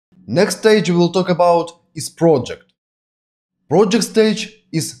Next stage we will talk about is project. Project stage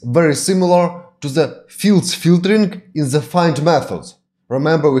is very similar to the fields filtering in the find methods.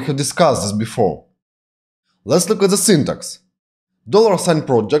 Remember, we have discussed this before. Let's look at the syntax.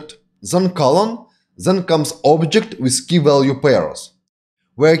 $project, then colon, then comes object with key value pairs,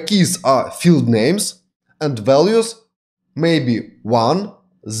 where keys are field names and values may be 1,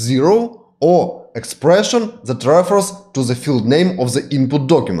 0 or expression that refers to the field name of the input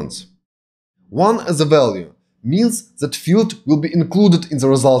documents. 1 as a value means that field will be included in the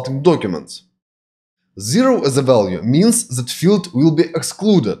resulting documents. 0 as a value means that field will be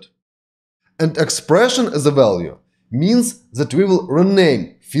excluded. And expression as a value means that we will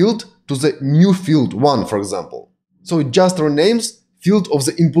rename field to the new field 1, for example. So it just renames field of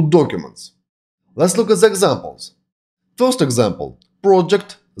the input documents. Let's look at the examples. First example,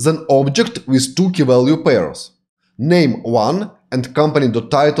 project, then object with two key value pairs, name 1 and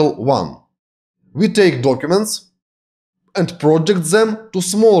company.title 1. We take documents and project them to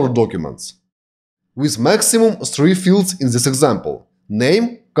smaller documents, with maximum 3 fields in this example,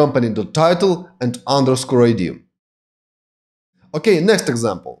 name, company.title and _ID. Okay, next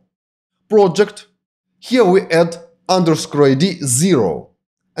example. Project. Here we add _ID 0,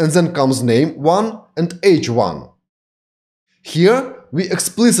 and then comes name 1 and age 1. Here we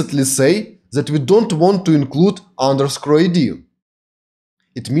explicitly say that we don't want to include _ID.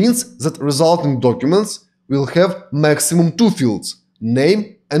 It means that resulting documents will have maximum 2 fields,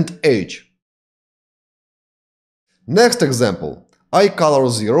 name and age. Next example, iColor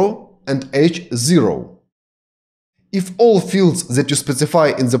 0 and age 0. If all fields that you specify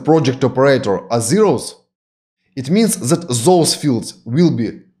in the project operator are zeros, it means that those fields will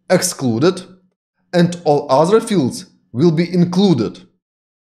be excluded and all other fields will be included.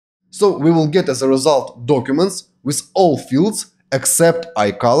 So we will get as a result documents with all fields except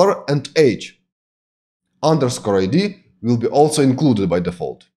iColor and age. _ID will be also included by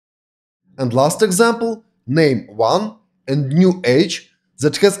default. And last example, name 1 and new age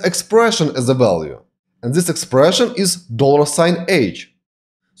that has expression as a value. And this expression is $age.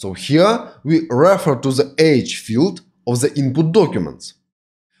 So here we refer to the age field of the input documents.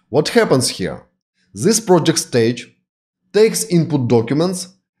 What happens here? This project stage takes input documents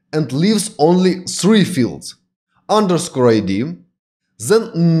and leaves only 3 fields, _ID,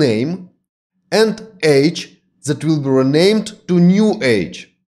 then name and age that will be renamed to new age.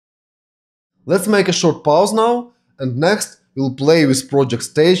 Let's make a short pause now, and next we'll play with project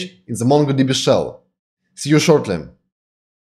stage in the MongoDB shell. See you shortly.